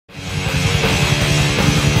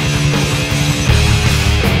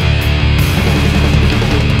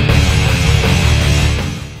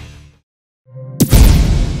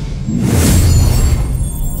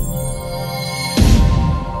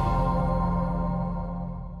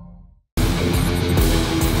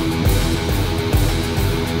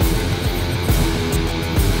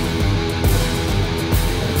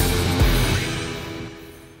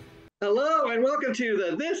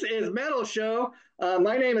This is Metal Show.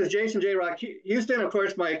 My name is Jason J. Rock Houston. Of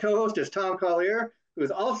course, my co-host is Tom Collier, who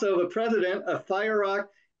is also the president of Firerock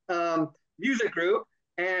Music Group.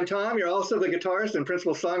 And Tom, you're also the guitarist and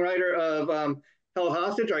principal songwriter of Held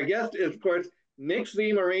Hostage. Our guest is, of course, Nick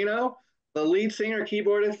Z Marino, the lead singer,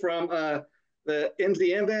 keyboardist from the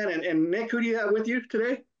NZM Band. And Nick, who do you have with you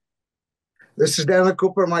today? This is Denver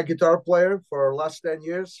Cooper, my guitar player for the last 10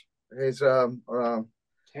 years. He's 10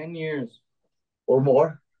 years or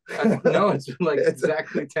more. No, it's like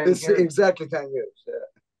exactly 10 years. Exactly 10 years,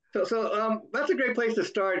 yeah. So that's a great place to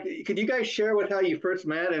start. Could you guys share with how you first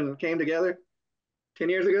met and came together 10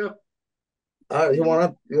 years ago? You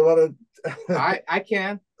wanna I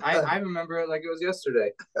can. I remember it like it was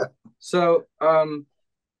yesterday. So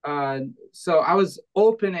so I was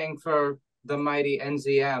opening for the mighty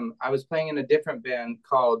NZM. I was playing in a different band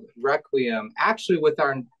called Requiem, actually with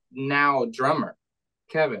our now drummer,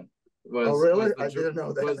 Kevin. I didn't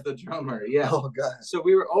know that. Was the drummer, yeah. Oh, God. So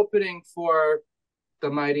we were opening for the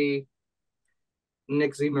mighty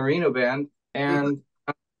Nick Z Marino band, and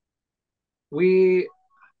he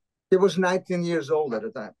was 19 years old at the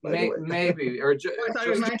time. Maybe, or I thought he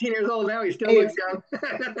was 19 years old. Now he still looks young.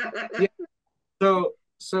 Yeah.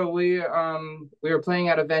 So we were playing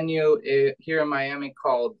at a venue here in Miami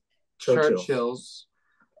called Churchill's,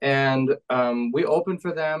 and we opened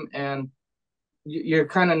for them. And you're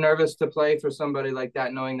kind of nervous to play for somebody like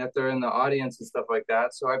that, knowing that they're in the audience and stuff like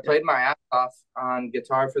that. So I played my ass off on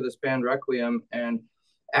guitar for this band Requiem, and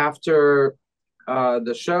after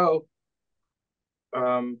the show,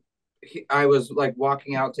 I was like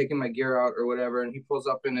walking out, taking my gear out or whatever, and he pulls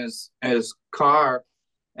up in his car,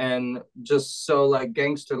 and just so like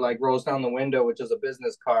gangster like rolls down the window, which is a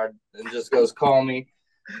business card, and just goes, "Call me,"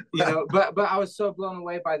 you know. But I was so blown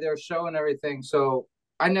away by their show and everything, so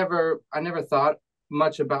I never thought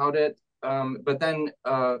much about it. But then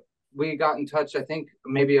we got in touch, I think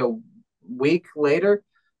maybe a week later,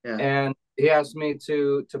 and he asked me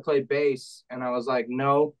to play bass, and I was like,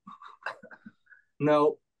 no,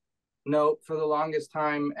 for the longest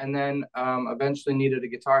time. And then eventually needed a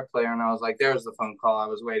guitar player, and I was like, there's the phone call I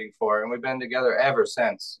was waiting for, and we've been together ever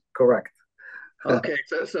since. Correct. Okay,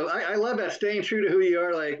 so I love that, staying true to who you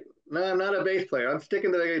are. Like, no, I'm not a bass player. I'm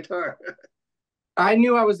sticking to the guitar. I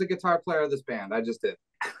knew I was the guitar player of this band. I just did.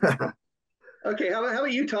 Okay, how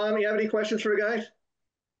about you, Tom? You have any questions for the guys?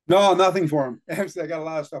 No, nothing for him. Actually, I got a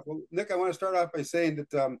lot of stuff. Well, Nick, I want to start off by saying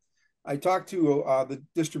that I talked to the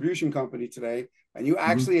distribution company today, and you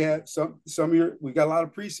actually had some of your. We got a lot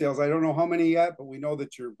of pre-sales. I don't know how many yet, but we know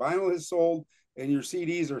that your vinyl has sold and your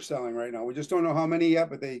CDs are selling right now. We just don't know how many yet,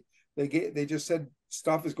 but they just said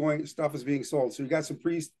stuff is being sold. So you got some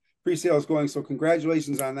pre-sales going. So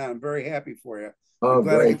congratulations on that. I'm very happy for you. I'm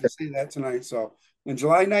glad I get to see that tonight. So on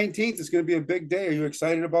July 19th, it's going to be a big day. Are you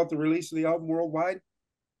excited about the release of the album worldwide?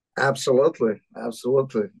 Absolutely.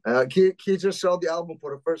 He just saw the album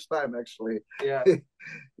for the first time, actually. Yeah.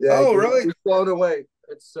 Yeah. Oh, really? He's blown away.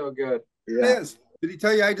 It's so good. Yeah. It is. Did he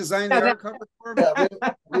tell you I designed the art cover for him?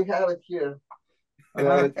 Yeah, we have it here.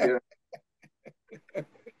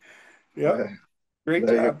 Yeah. Great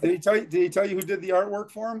job. Did he tell you who did the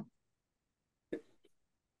artwork for him?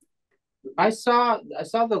 I saw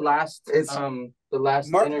the last interview.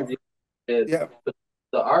 But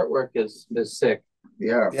the artwork is sick.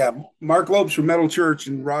 Yeah. Mark Lopes from Metal Church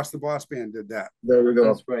and Ross the Boss Band did that. There we go.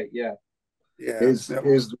 That's right. Yeah. He's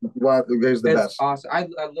the best. Awesome. I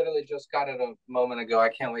literally just got it a moment ago. I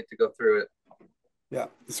can't wait to go through it. Yeah,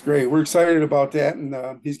 it's great. We're excited about that,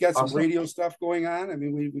 and he's got some radio stuff going on. I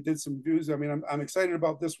mean, we did some views. I mean, I'm excited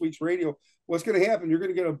about this week's radio. What's going to happen? You're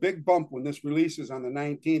going to get a big bump when this releases on the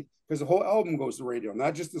 19th, because the whole album goes to radio,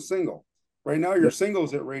 not just the single. Right now, your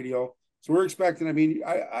single's at radio, so we're expecting. I mean,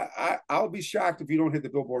 I'll be shocked if you don't hit the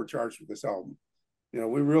Billboard charts with this album. You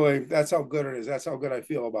know, that's how good it is. That's how good I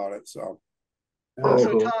feel about it. So.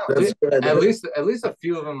 At least a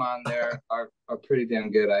few of them on there are pretty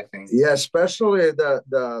damn good, I think. Yeah, especially there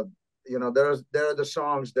are the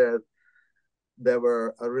songs that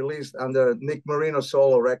were released under Nick Marino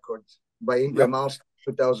solo records by Ingram Mouse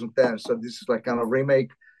 2010. So this is like kind of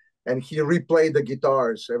remake, and he replayed the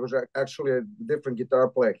guitars. It was actually a different guitar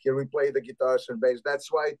player. He replayed the guitars and bass.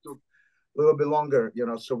 That's why it took a little bit longer,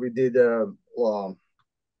 So we did a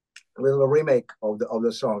little remake of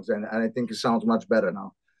the songs, and I think it sounds much better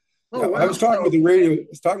now. I was talking with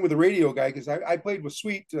the radio guy, because I played with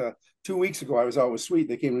Sweet 2 weeks ago. I was out with Sweet.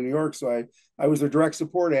 They came to New York, so I was their direct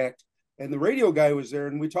support act, and the radio guy was there,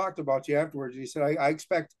 and we talked about you afterwards. He said, I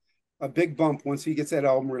expect a big bump once he gets that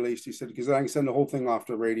album released. He said, because then I can send the whole thing off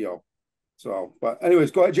to radio. So, but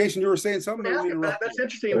anyways, go ahead, Jason. You were saying something. That's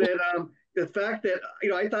interesting that the fact that,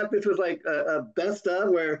 I thought this was like a best of,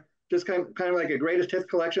 where just kind of like a greatest hits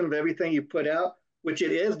collection of everything you put out, which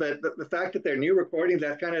it is, but the fact that they're new recordings,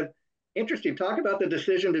 that's kind of interesting. Talk about the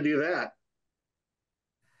decision to do that.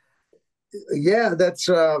 Yeah,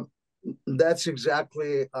 that's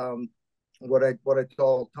exactly what I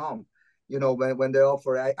told Tom. When they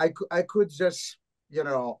offer, I could just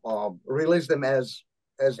release them as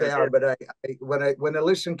they are, but when I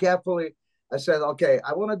listen carefully, I said, okay,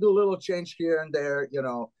 I want to do a little change here and there.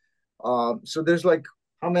 So there's like,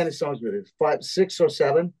 how many songs with it? 5, 6, or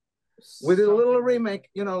 7. We did a little remake.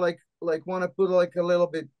 Like want to put like a little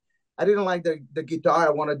bit. I didn't like the guitar.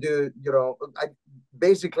 I want to do. I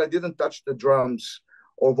basically didn't touch the drums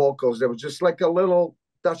or vocals. There was just like a little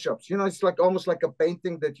touch ups. It's like almost like a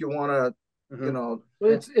painting that you want to.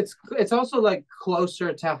 But it's also like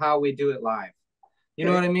closer to how we do it live. You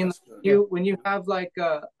know what I mean? When you have like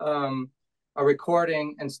a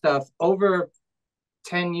recording and stuff over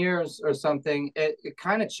 10 years or something, it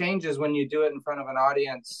kind of changes when you do it in front of an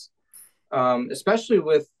audience, especially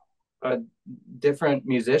with different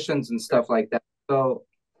musicians and stuff like that. So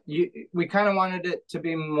we kind of wanted it to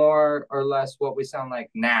be more or less what we sound like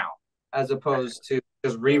now, as opposed to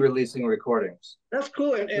just re-releasing recordings. That's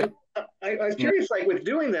cool. And I was curious, like with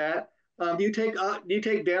doing that, do you take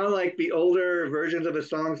down like the older versions of the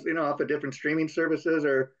songs, off of different streaming services,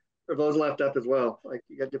 or are those left up as well? Like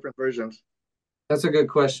you got different versions. That's a good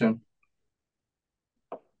question.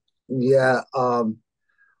 Yeah.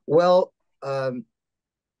 Well,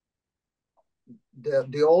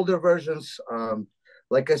 the older versions,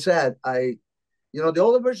 like I said, the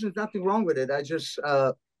older version, nothing wrong with it. I just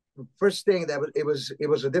first thing that it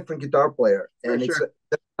was a different guitar player, and sure.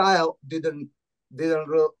 The style didn't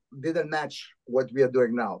match what we are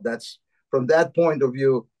doing now. That's from that point of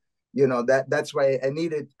view, that's why I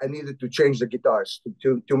needed to change the guitars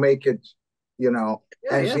to make it,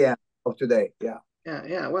 NZM of today. Yeah.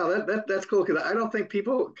 Yeah. Well, that's cool, because I don't think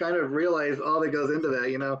people kind of realize all that goes into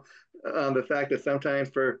that. The fact that sometimes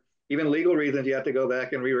for even legal reasons you have to go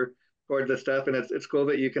back and re-record the stuff, and it's cool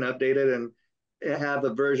that you can update it and have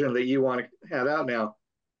the version that you want to have out now.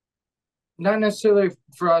 Not necessarily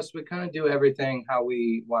for us. We kind of do everything how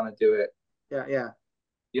we want to do it. Yeah.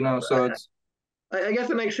 So it's. I guess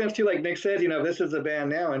it makes sense too. Like Nick says, this is the band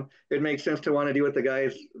now, and it makes sense to want to do with the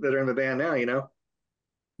guys that are in the band now.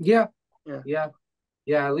 Yeah.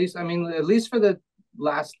 At least for the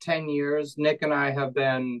last 10 years, Nick and I have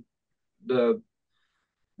been the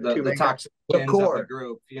toxic ends of the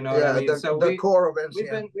group. You know what I mean? The core of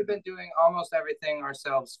NZM. We've been doing almost everything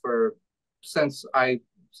ourselves since I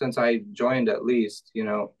joined, at least.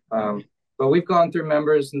 But we've gone through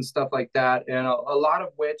members and stuff like that, and a lot of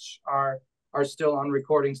which are still on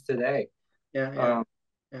recordings today. Yeah.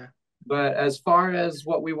 But as far as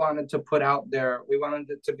what we wanted to put out there, we wanted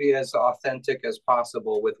it to be as authentic as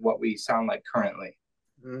possible with what we sound like currently.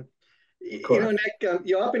 Mm-hmm. Nick,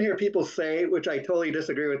 you often hear people say, which I totally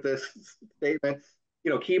disagree with this statement,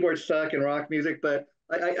 keyboards suck in rock music, but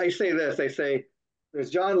I say this, I say there's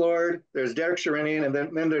Jon Lord, there's Derek Sherinian, and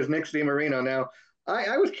then there's Nick Z Marino. Now,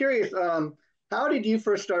 I was curious, how did you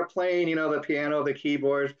first start playing, the piano, the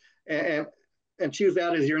keyboards, and choose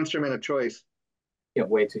that as your instrument of choice? Can't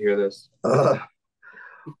wait to hear this.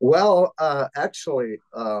 Actually,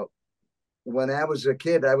 when I was a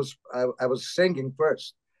kid, I was singing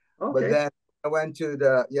first. Okay. But then I went to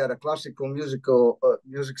the classical music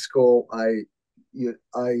school. I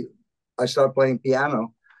started playing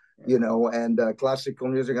piano, and classical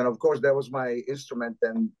music, and of course that was my instrument.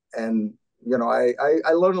 And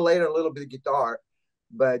I learned later a little bit of guitar,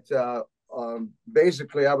 but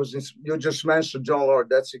basically you just mentioned Jon Lord.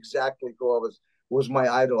 That's exactly who was my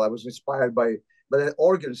idol. I was inspired by the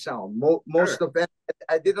organ sound. Most of it,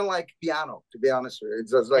 I didn't like piano, to be honest with you.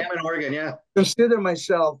 It's just like an organ, yeah. Consider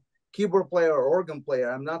myself keyboard player or organ player.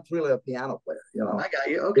 I'm not really a piano player, I got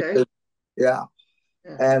you. Okay. Yeah.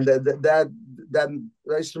 And that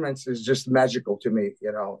instrument is just magical to me,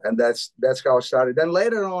 and that's how I started. Then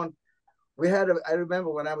later on, I remember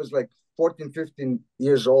when I was like 14, 15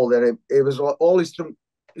 years old, and it was all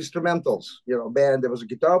instrumentals, band. There was a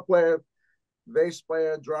guitar player, bass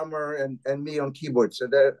player, drummer, and me on keyboards. So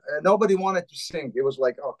nobody wanted to sing. It was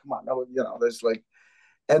like, oh, come on. No, there's like,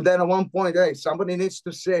 and then at one point, hey, somebody needs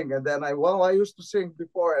to sing. And then I used to sing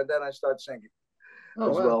before, and then I started singing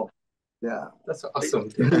as well. Yeah. That's awesome.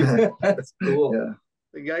 That's cool. Yeah.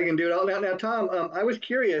 The guy can do it all. Now, Tom, I was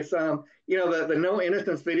curious, the No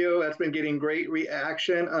Innocence video, that's been getting great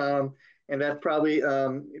reaction. And that's probably,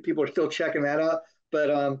 people are still checking that out.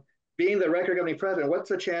 But being the record company president, what's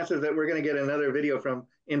the chances that we're going to get another video from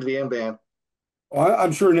NZM Band? Well,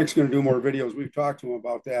 I'm sure Nick's going to do more videos. We've talked to him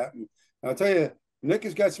about that, and I'll tell you, Nick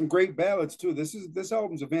has got some great ballads too. This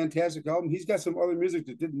album's a fantastic album. He's got some other music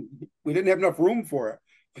that we didn't have enough room for it.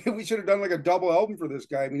 We should have done like a double album for this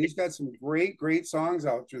guy. I mean, he's got some great songs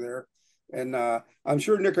out through there, and I'm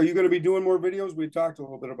sure, Nick, are you going to be doing more videos? We talked a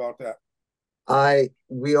little bit about that.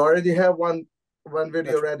 We already have one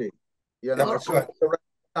video ready. You know, Yep, so the record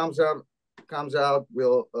comes out,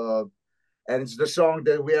 we'll and it's the song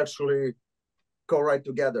that we actually co-write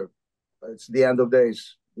together. It's The End of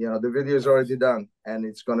Days. You know, the video is already done, and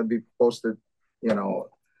it's going to be posted, you know,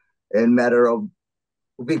 in matter of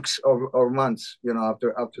weeks or months, you know,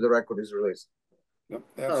 after the record is released. Yep,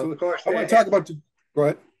 absolutely. Oh, of course. I want to talk about. Go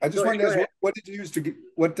ahead. I just wanted to ask, what did you use to get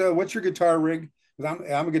what's your guitar rig? Because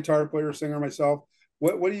I'm a guitar player, singer myself.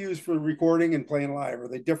 What do you use for recording and playing live? Are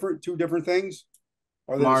they different? Two different things?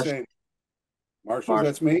 Or are they the same? Marshall,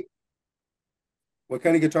 that's me. What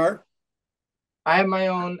kind of guitar? I have my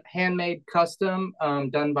own handmade custom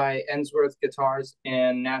done by Ensworth Guitars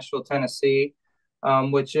in Nashville, Tennessee,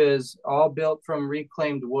 which is all built from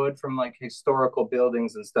reclaimed wood from like historical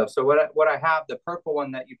buildings and stuff. So what I have, the purple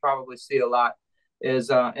one that you probably see a lot, is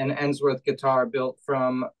an Ensworth guitar built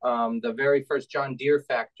from the very first John Deere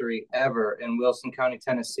factory ever in Wilson County,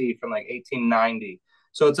 Tennessee, from like 1890.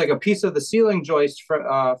 So it's like a piece of the ceiling joist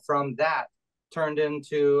from that turned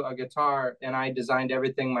into a guitar, and I designed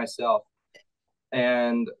everything myself.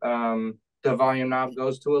 And the volume knob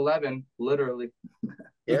goes to 11, literally.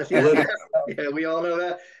 Yes, yeah. Yeah, we all know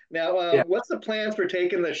that. Now, what's the plans for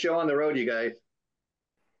taking the show on the road, you guys?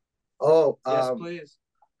 Oh, yes, please.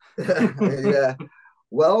 Yeah.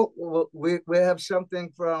 Well, we have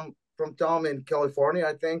something from Tom in California,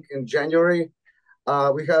 I think, in January.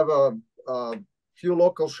 We have a few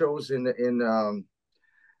local shows in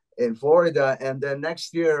Florida, and then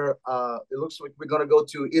next year it looks like we're going to go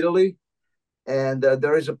to Italy, and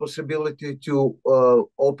there is a possibility to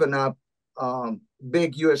open up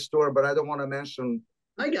big U.S. tour, but I don't want to mention.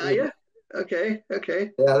 I got you. Okay.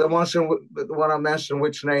 Yeah, I don't want to mention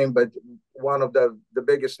which name, but one of the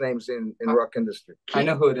biggest names in rock industry. I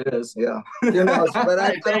know who it is. Yeah, you know, but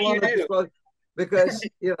I don't want to disclose because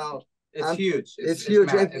you know it's huge. It's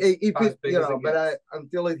huge.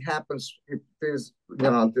 Until it happens, it is, you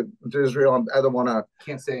know, it is real. I don't want to.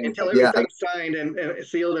 Can't say anything. Until everything's signed and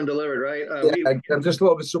sealed and delivered, right? I'm just a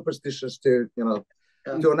little bit superstitious to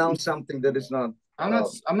to announce something that is not.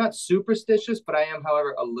 I'm not superstitious, but I am,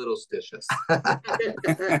 however, a little stitious.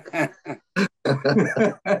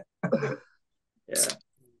 Yeah.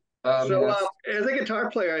 So, as a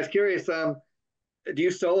guitar player, I was curious. Do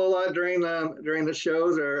you solo a lot during the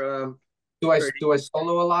shows, or do I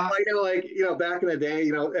solo a lot? Like back in the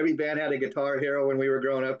day, every band had a guitar hero when we were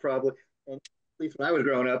growing up, probably, at least when I was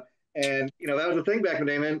growing up, and that was the thing back in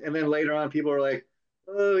the day. And then later on, people were like,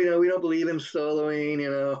 "Oh, we don't believe in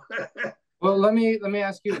soloing," Well, let me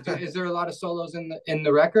ask you: is there a lot of solos in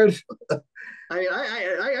the record?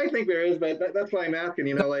 I think there is, but that's why I'm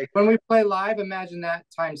asking. Like when we play live, imagine that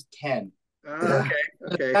times 10.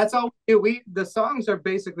 Okay. That's all we do. The songs are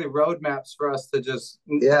basically roadmaps for us to just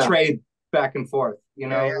trade back and forth.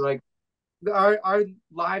 Like our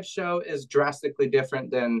live show is drastically different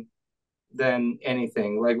than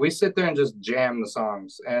anything. Like we sit there and just jam the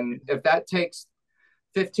songs, and if that takes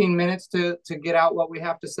 15 minutes to get out what we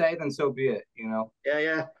have to say, then so be it.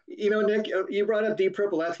 Yeah. Nick, you brought up Deep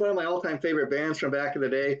Purple. That's one of my all-time favorite bands from back in the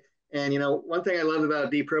day. And one thing I love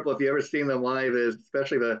about Deep Purple, if you ever seen them live, is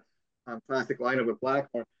especially the classic lineup with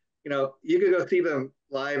Blackmore. You could go see them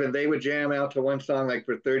live, and they would jam out to one song like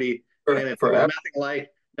for 30 minutes.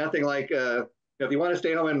 Nothing like if you want to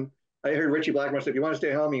stay home, and I heard Richie Blackmore say, if you want to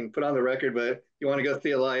stay home, you can put on the record, but if you want to go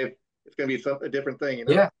see it live, it's going to be a different thing.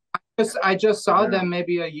 Yeah. I just saw them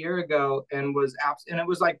maybe a year ago, and it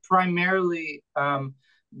was like primarily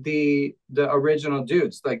the original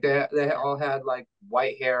dudes. Like they all had like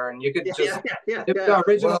white hair, and you could the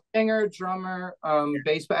original singer, drummer,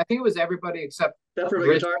 bass. I think it was everybody except for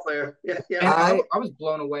the guitar player. Yeah. And I was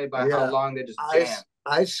blown away by how long they just jammed.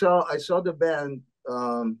 I saw the band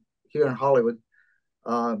here in Hollywood.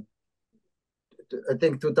 I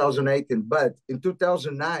think 2018, but in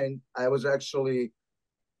 2009,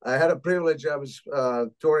 I had a privilege. I was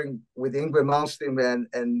touring with Yngwie Malmsteen,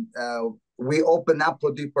 and we opened up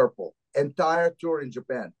for Deep Purple, entire tour in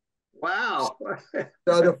Japan. Wow!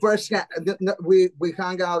 So the first we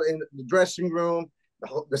hung out in the dressing room,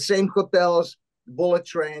 the same hotels, bullet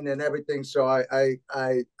train, and everything. So I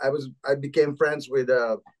became friends with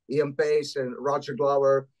Ian Pace and Roger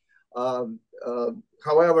Glover.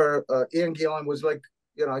 However, Ian Gillan was like,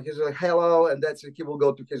 he's like hello, and that's it. He will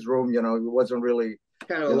go to his room. He wasn't really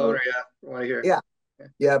kind of a loner, yeah. I want to hear.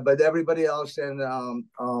 Yeah, but everybody else, and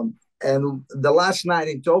the last night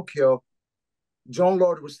in Tokyo, Jon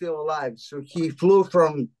Lord was still alive, so he flew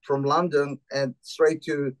from London and straight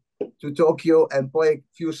to Tokyo and played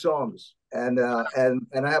a few songs, and I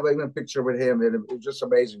have even a picture with him, and it was just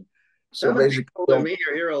amazing. So basically, cool to meet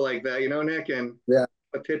your hero like that, you know, Nick, and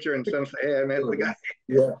a picture and some say, hey, I met the guy.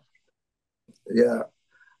 Yeah.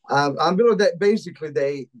 I'm below that. Basically,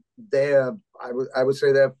 they I would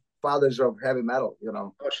say they're fathers of heavy metal, you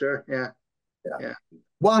know. Oh, sure, yeah.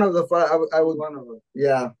 One of the I would one of them.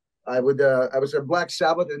 Yeah, I would say Black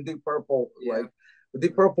Sabbath and Deep Purple. Like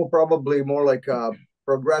Deep Purple, probably more like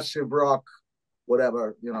progressive rock,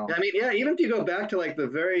 whatever, you know. I mean, even if you go back to like the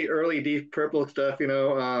very early Deep Purple stuff, you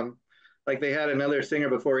know, like they had another singer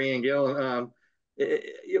before Ian Gillan.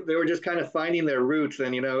 They were just kind of finding their roots,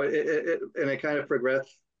 and you know, it kind of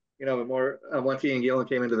progressed, you know, more once Ian Gillan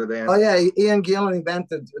came into the band. Oh yeah, Ian Gillan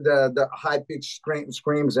invented the high pitched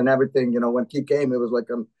screams and everything. You know, when he came, it was like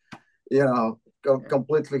you know,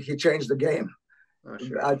 completely. He changed the game. Oh,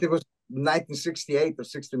 sure. I think it was 1968 or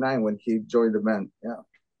 69 when he joined the band. Yeah.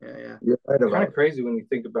 You're right about kind of crazy when you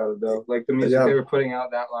think about it, though. Like the music they were putting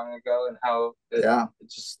out that long ago, and how it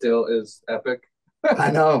just still is epic.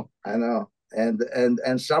 I know,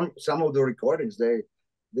 and some of the recordings they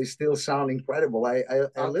still sound incredible. I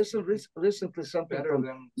listened to something from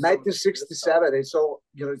 1967. It's all,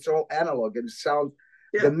 you know, it's all analog, and it sounds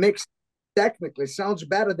the mix technically sounds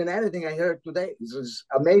better than anything I heard today. It's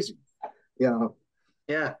amazing, you know.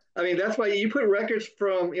 Yeah, I mean, that's why you put records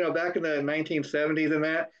from, you know, back in the 1970s and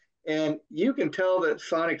that, and you can tell that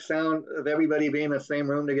sonic sound of everybody being in the same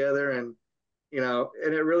room together, and you know,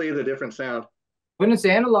 and it really is a different sound. When it's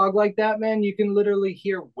analog like that, man, you can literally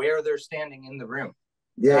hear where they're standing in the room.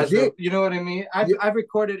 Yeah, you know what I mean? I've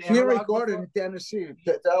recorded analog. He recorded in Tennessee.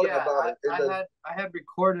 Tell him about it. I had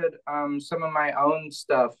recorded some of my own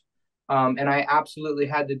stuff, and I absolutely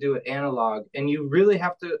had to do it analog. And you really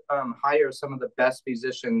have to hire some of the best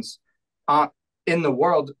musicians in the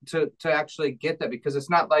world to actually get that, because it's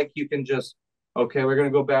not like you can just, okay, we're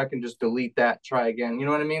gonna go back and just delete that, try again. You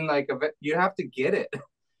know what I mean? Like you have to get it.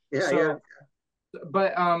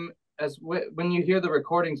 But when you hear the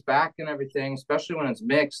recordings back and everything, especially when it's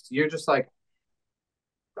mixed, you're just like,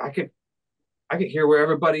 I could hear where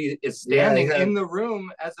everybody is standing in the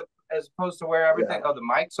room as opposed to where everything the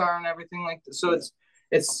mics are and everything like that. So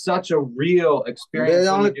it's such a real experience.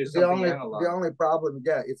 The only problem,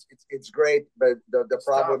 it's great, but the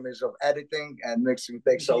problem is of editing and mixing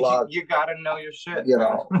takes a lot. You gotta know your shit. You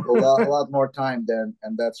know, a lot more time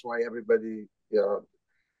and that's why everybody, you know,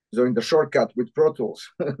 doing the shortcut with Pro Tools.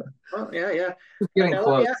 Well, yeah. Getting now,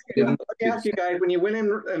 close. Let me ask you guys, when you went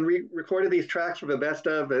in and recorded these tracks for the best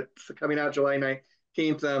of it's coming out July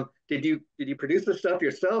 19th, did you produce the stuff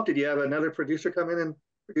yourself? Did you have another producer come in and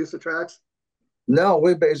produce the tracks? No,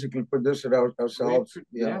 we basically produced it ourselves.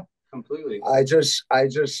 Completely. I just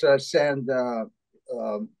send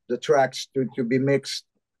the tracks to be mixed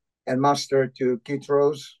and mastered to Keith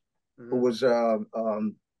Rose, who was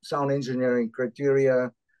sound engineering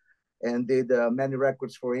criteria, and did many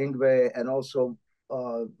records for Yngwie, and also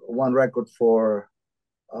one record for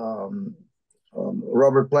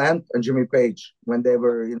Robert Plant and Jimmy Page when they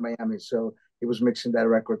were in Miami. So he was mixing that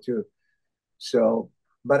record too. So,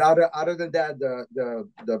 but other than that,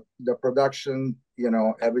 the production, you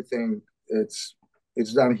know, everything, it's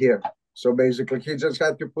done here. So basically, he just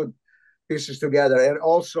had to put pieces together, and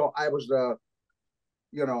also I was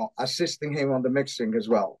assisting him on the mixing as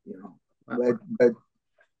well. You know,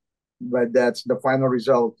 but that's the final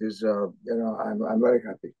result is I'm very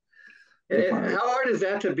happy. How hard is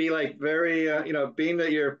that to be like very being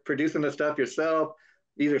that you're producing the stuff yourself,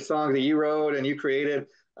 these are songs that you wrote and you created,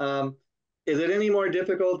 is it any more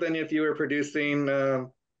difficult than if you were producing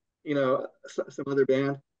some other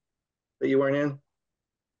band that you weren't in?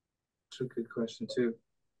 That's a good question too.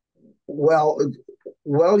 Well,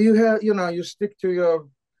 you have, you stick to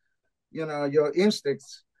your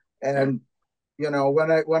instincts, and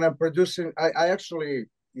when I'm producing, I actually,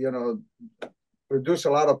 produce a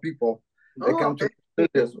lot of people. They come to me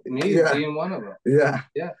being one of them.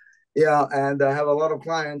 Yeah, and I have a lot of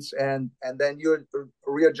clients, and then you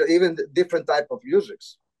readjust even different type of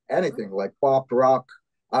musics, anything like pop, rock,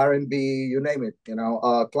 R&B, you name it.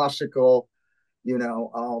 Classical.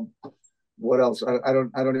 What else? I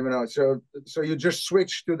don't even know. So you just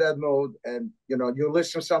switch to that mode, and you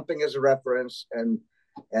listen something as a reference, and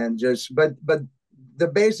just but the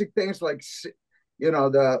basic things like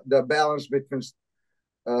the balance between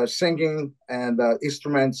singing and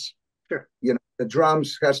instruments. Sure. the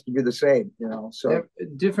drums has to be the same, you know. So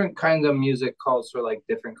different kind of music calls for like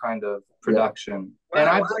different kind of production. Well, And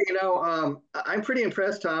I, you know, I'm pretty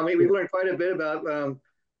impressed, Tom. We've learned quite a bit about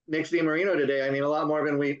Nick Z Marino today. I mean, a lot more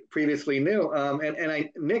than we previously knew.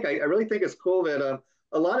 Nick, I really think it's cool that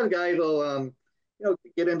a lot of guys will, you know,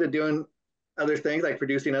 get into doing other things like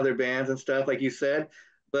producing other bands and stuff, like you said,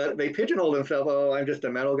 but they pigeonhole themselves. Oh, I'm just a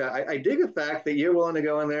metal guy. I dig the fact that you're willing to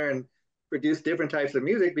go in there and produce different types of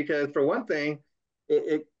music because, for one thing,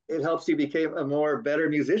 it helps you become a more better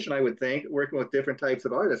musician, I would think, working with different types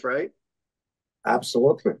of artists, right?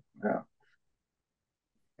 absolutely, yeah.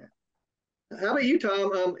 How about you,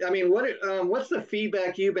 Tom? I mean, what's the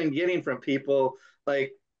feedback you've been getting from people,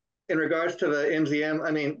 like in regards to the NZM?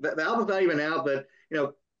 I mean, the album's not even out, but you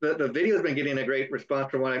know, the video's been getting a great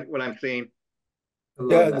response from what I'm seeing.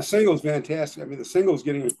 Yeah, the single's fantastic. I mean, the single's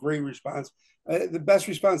getting a great response. The best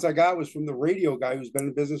response I got was from the radio guy who's been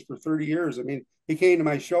in business for 30 years. I mean, he came to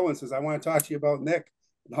my show and says, I want to talk to you about Nick,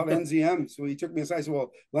 about NZM. So he took me aside and said,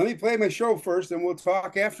 well, let me play my show first and we'll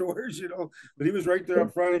talk afterwards, you know. But he was right there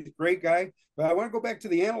up front. He's a great guy. But I want to go back to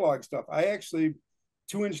the analog stuff. I actually,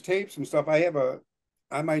 2-inch tapes and stuff. I have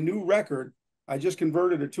on my new record, I just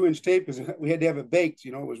converted a 2-inch tape because we had to have it baked.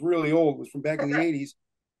 You know, it was really old. It was from back in the 80s.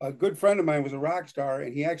 A good friend of mine was a rock star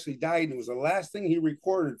and he actually died. And it was the last thing he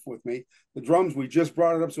recorded with me. The drums, we just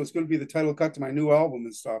brought it up. So it's going to be the title cut to my new album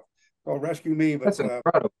and stuff called Rescue Me. But that's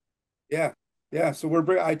incredible. Yeah. Yeah.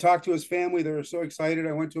 So I talked to his family. They were so excited.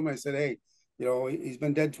 I went to him. I said, hey, you know, he's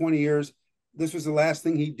been dead 20 years. This was the last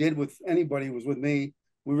thing he did with anybody was with me.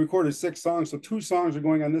 We recorded 6 songs. So 2 songs are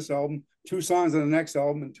going on this album, 2 songs on the next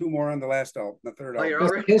album, and 2 more on the last album, the third album. You're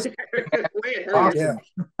already way ahead.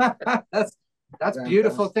 Yeah. That's a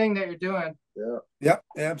beautiful thing that you're doing. Yeah. Yep,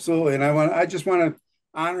 absolutely. And I just want to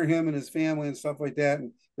honor him and his family and stuff like that.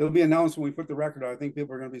 And it'll be announced when we put the record out. I think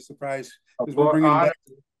people are going to be surprised because we're bringing back.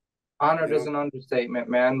 Honored is an understatement,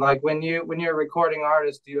 man. Like when you're a recording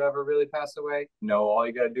artist, do you ever really pass away? No, all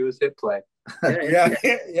you got to do is hit play. Yeah,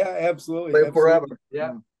 absolutely. Play forever.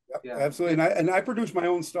 Yeah. Yeah, absolutely. And I produce my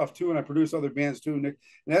own stuff too, and I produce other bands too, Nick.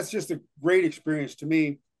 And that's just a great experience to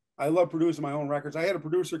me. I love producing my own records. I had a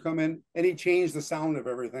producer come in and he changed the sound of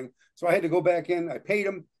everything. So I had to go back in. I paid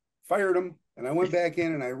him, fired him, and I went back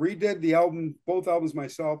in and I redid the album, both albums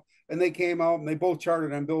myself. And they came out and they both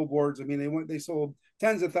charted on billboards. I mean, they sold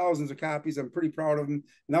tens of thousands of copies. I'm pretty proud of them.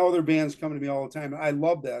 Now other bands come to me all the time. I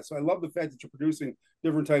love that. So I love the fact that you're producing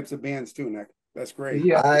different types of bands too, Nick. That's great.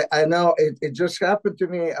 Yeah, I know. It just happened to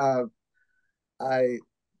me.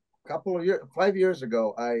 Couple of years, 5 years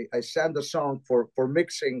ago, I sent a song for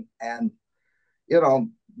mixing and, you know,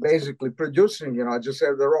 basically producing. You know, I just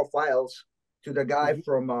have the raw files to the guy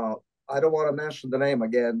from I don't want to mention the name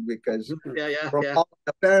again because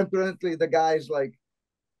apparently the guy's like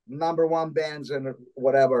 #1 bands and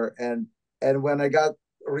whatever. And when I got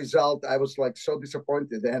a result, I was like so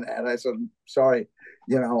disappointed and I said sorry,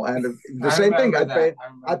 you know. And the same thing,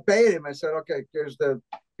 I paid him. I said, okay, here's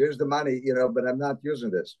the money, you know, but I'm not using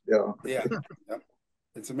this, you know. Yeah.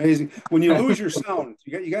 It's amazing. When you lose your sound,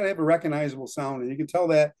 you got to have a recognizable sound. And you can tell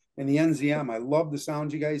that in the NZM. I love the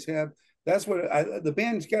sound you guys have. That's what the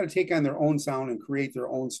band's got to take on their own sound and create their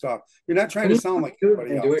own stuff. You're not trying to sound like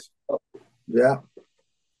anybody else. Yeah.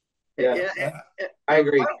 I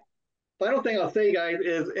agree. Final thing I'll say, guys,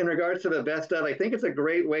 is in regards to the best of, I think it's a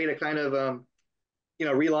great way to kind of, you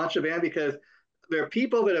know, relaunch a band because there are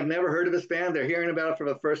people that have never heard of this band. They're hearing about it for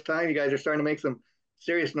the first time. You guys are starting to make some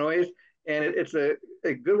serious noise. And it's a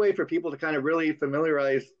good way for people to kind of really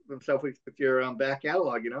familiarize themselves with your back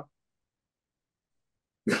catalog, you know?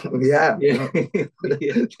 Yeah.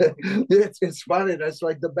 It's funny. That's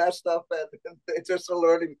like the best stuff. And it's just a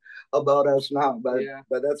learning about us now. But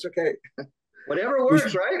that's okay. Whatever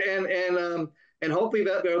works, right? And hopefully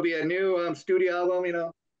that there'll be a new studio album, you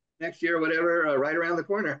know, next year or whatever, right around the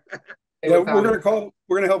corner. Yeah, we're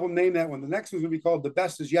gonna help them name that one. The next one's gonna be called "The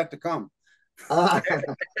Best Is Yet to Come."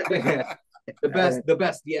 The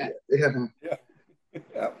best yet. Yeah.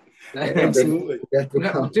 Absolutely.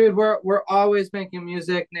 No, dude, we're always making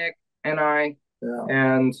music, Nick and I,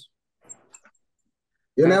 and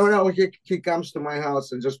you never know. He comes to my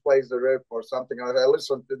house and just plays the riff or something. I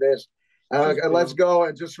listen to this, and let's go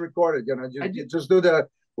and just record it. You know, you just do the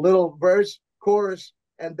little verse, chorus.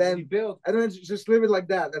 And then just leave it like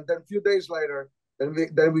that. And then a few days later, then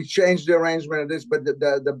we change the arrangement of this, but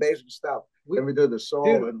the basic stuff. Then we do the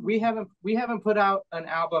solo. Dude, we haven't put out an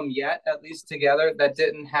album yet, at least together, that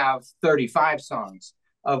didn't have 35 songs,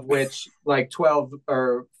 of which like 12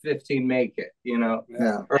 or 15 make it, you know,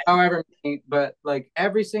 or however many. But like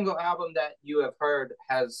every single album that you have heard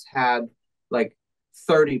has had like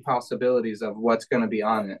 30 possibilities of what's going to be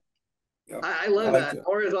on it. I love that.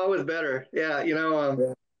 More is always better. Yeah, you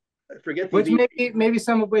know, forget the which maybe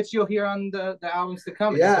some of which you'll hear on the albums to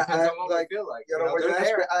come. Yeah, it depends on what we feel like. You know,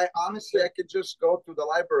 I honestly, I could just go to the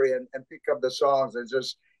library and pick up the songs. It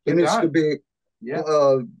needs to be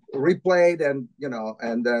replayed and, you know,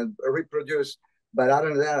 and then reproduced. But other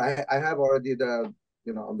than that, I have already the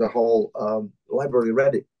whole library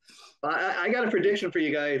ready. I got a prediction for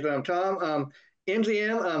you guys, Tom.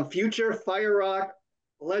 NZM, future Firerock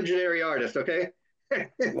legendary artist. Okay.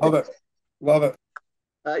 Love it.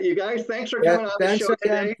 You guys, thanks for coming on the show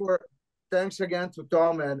today. Thanks again to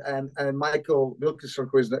Tom and Michael Wilkinson,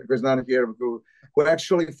 who's not here, who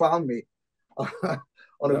actually found me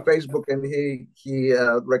on Facebook, and he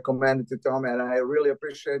recommended to Tom, and I really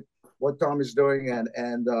appreciate what Tom is doing and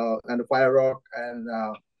the Firerock, and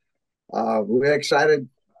we're excited,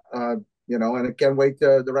 you know, and I can't wait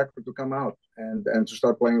the record to come out and to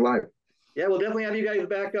start playing live. Yeah, we'll definitely have you guys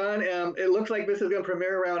back on. It looks like this is going to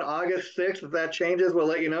premiere around August 6th. If that changes, we'll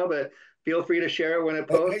let you know, but feel free to share it when it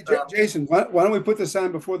posts. Hey, Jason, why don't we put this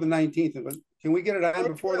on before the 19th? Can we get it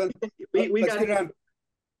on before then? Let's get it on.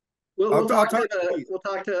 We'll talk to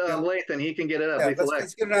Lathan. He can get it up. Yeah,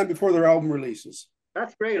 let's get it on before their album releases.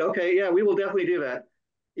 That's great. Okay, yeah, we will definitely do that.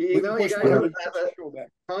 You know, you guys have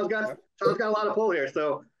Tom's got a lot of pull here,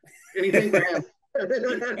 so anything for him.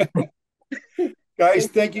 Guys,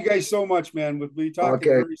 thank you guys so much, man. We'll be talking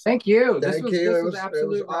very soon. Thank you. This was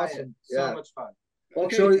absolutely awesome. Yeah. So much fun.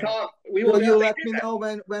 Okay, so Tom, will you let me know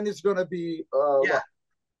when it's going to be? Yeah.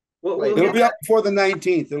 It'll be up before the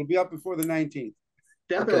 19th. It'll be up before the 19th.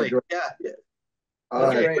 Definitely. Okay, yeah.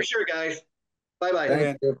 Okay, for sure, guys.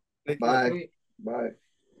 Bye-bye. Bye. Bye.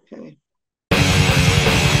 Okay.